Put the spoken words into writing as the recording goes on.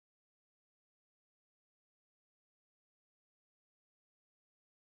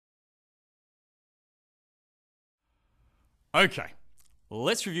Okay,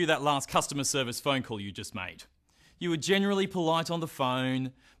 let's review that last customer service phone call you just made. You were generally polite on the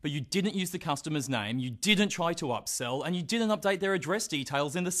phone, but you didn't use the customer's name, you didn't try to upsell, and you didn't update their address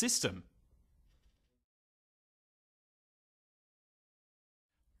details in the system.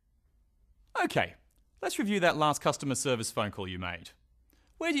 Okay, let's review that last customer service phone call you made.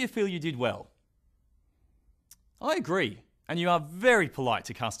 Where do you feel you did well? I agree, and you are very polite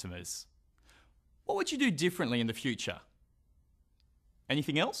to customers. What would you do differently in the future?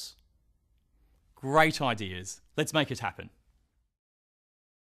 Anything else? Great ideas. Let's make it happen.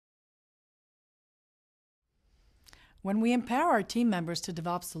 When we empower our team members to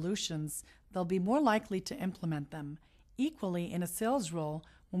develop solutions, they'll be more likely to implement them. Equally, in a sales role,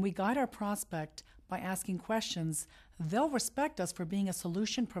 when we guide our prospect by asking questions, they'll respect us for being a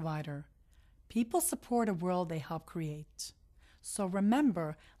solution provider. People support a world they help create. So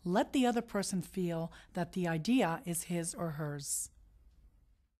remember, let the other person feel that the idea is his or hers.